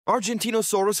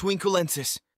Argentinosaurus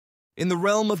huinculensis. In the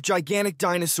realm of gigantic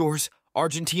dinosaurs,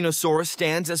 Argentinosaurus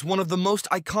stands as one of the most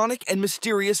iconic and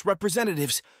mysterious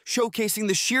representatives, showcasing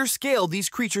the sheer scale these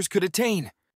creatures could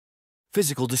attain.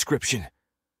 Physical description.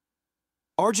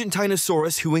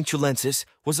 Argentinosaurus huinculensis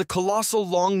was a colossal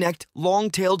long-necked,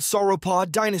 long-tailed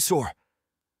sauropod dinosaur.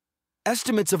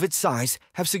 Estimates of its size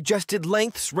have suggested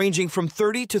lengths ranging from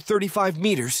 30 to 35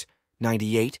 meters,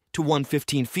 98 to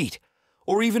 115 feet,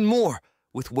 or even more,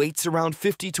 with weights around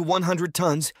 50 to 100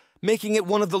 tons, making it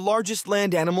one of the largest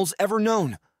land animals ever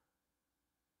known.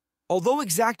 Although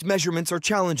exact measurements are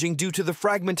challenging due to the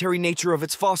fragmentary nature of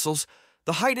its fossils,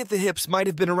 the height at the hips might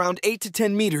have been around 8 to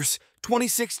 10 meters,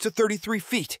 26 to 33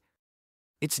 feet.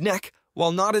 Its neck,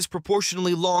 while not as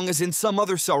proportionally long as in some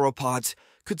other sauropods,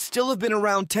 could still have been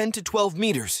around 10 to 12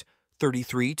 meters,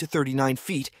 33 to 39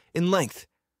 feet, in length.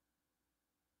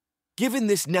 Given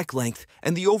this neck length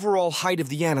and the overall height of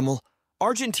the animal,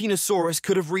 Argentinosaurus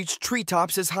could have reached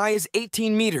treetops as high as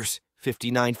 18 meters,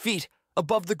 59 feet,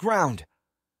 above the ground.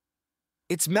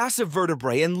 Its massive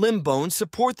vertebrae and limb bones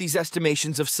support these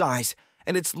estimations of size,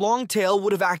 and its long tail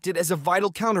would have acted as a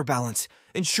vital counterbalance,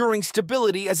 ensuring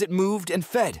stability as it moved and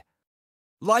fed.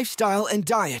 Lifestyle and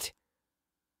diet.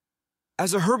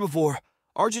 As a herbivore,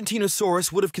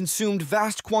 Argentinosaurus would have consumed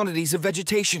vast quantities of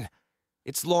vegetation.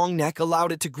 Its long neck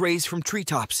allowed it to graze from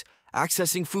treetops,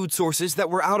 accessing food sources that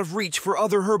were out of reach for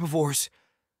other herbivores.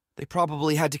 They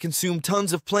probably had to consume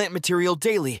tons of plant material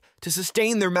daily to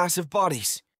sustain their massive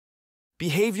bodies.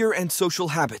 Behavior and social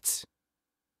habits.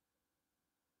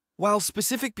 While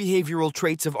specific behavioral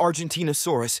traits of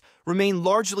Argentinosaurus remain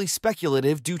largely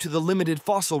speculative due to the limited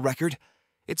fossil record,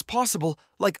 it's possible,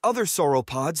 like other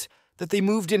sauropods, that they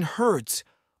moved in herds,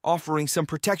 offering some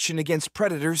protection against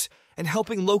predators and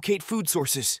helping locate food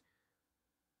sources.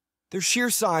 Their sheer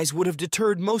size would have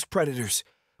deterred most predators,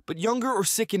 but younger or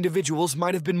sick individuals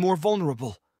might have been more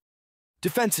vulnerable.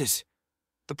 Defenses.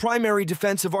 The primary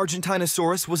defense of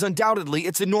Argentinosaurus was undoubtedly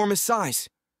its enormous size.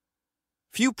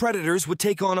 Few predators would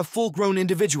take on a full-grown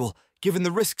individual, given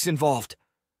the risks involved.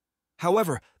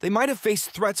 However, they might have faced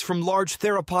threats from large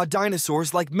theropod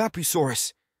dinosaurs like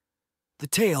Mapusaurus. The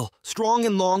tail, strong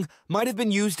and long, might have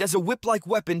been used as a whip-like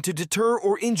weapon to deter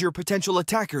or injure potential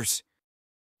attackers.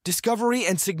 Discovery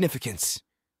and significance.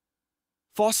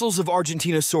 Fossils of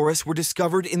Argentinosaurus were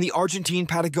discovered in the Argentine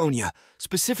Patagonia,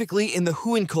 specifically in the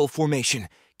Huincul Formation,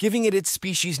 giving it its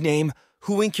species name,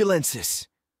 huinculensis.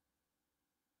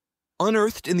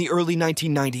 Unearthed in the early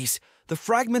 1990s, the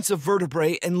fragments of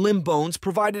vertebrae and limb bones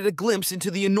provided a glimpse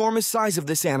into the enormous size of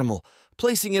this animal,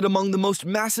 placing it among the most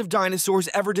massive dinosaurs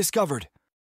ever discovered.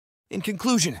 In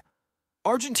conclusion,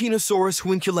 Argentinosaurus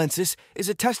huinculensis is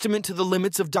a testament to the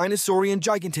limits of dinosaurian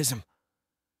gigantism.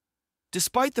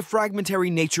 Despite the fragmentary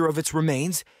nature of its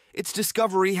remains, its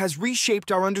discovery has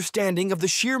reshaped our understanding of the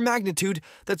sheer magnitude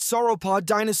that sauropod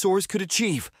dinosaurs could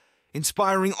achieve,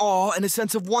 inspiring awe and a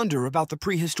sense of wonder about the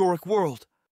prehistoric world.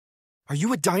 Are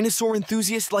you a dinosaur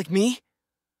enthusiast like me?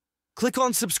 Click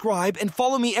on subscribe and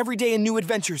follow me every day in new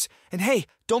adventures. And hey,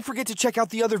 don't forget to check out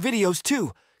the other videos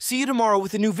too. See you tomorrow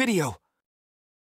with a new video.